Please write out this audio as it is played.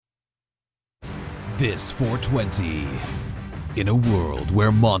This 420. In a world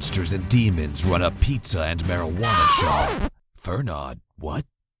where monsters and demons run a pizza and marijuana shop. Fernod, what?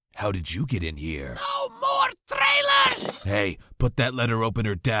 How did you get in here? No more trailers! Hey, put that letter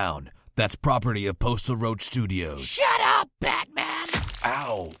opener down. That's property of Postal Road Studios. Shut up, Batman!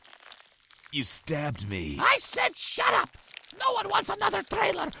 Ow. You stabbed me. I said shut up! No one wants another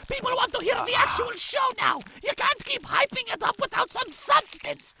trailer. People want to hear the actual show now. You can't keep hyping it up without some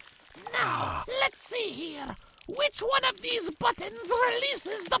substance. Now, let's see here. Which one of these buttons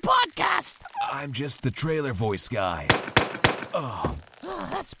releases the podcast? I'm just the trailer voice guy. Oh,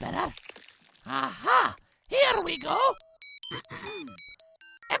 that's better. Aha! Here we go.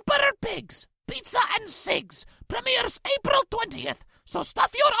 Emperor Pigs, Pizza and Cigs premieres April 20th. So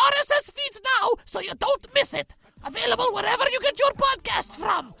stuff your RSS feeds now so you don't miss it. Available wherever you get your podcasts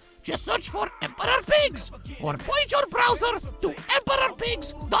from. Just search for Emperor Pigs or point your browser to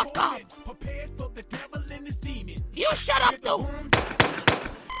emperorpigs.com. You shut up, too.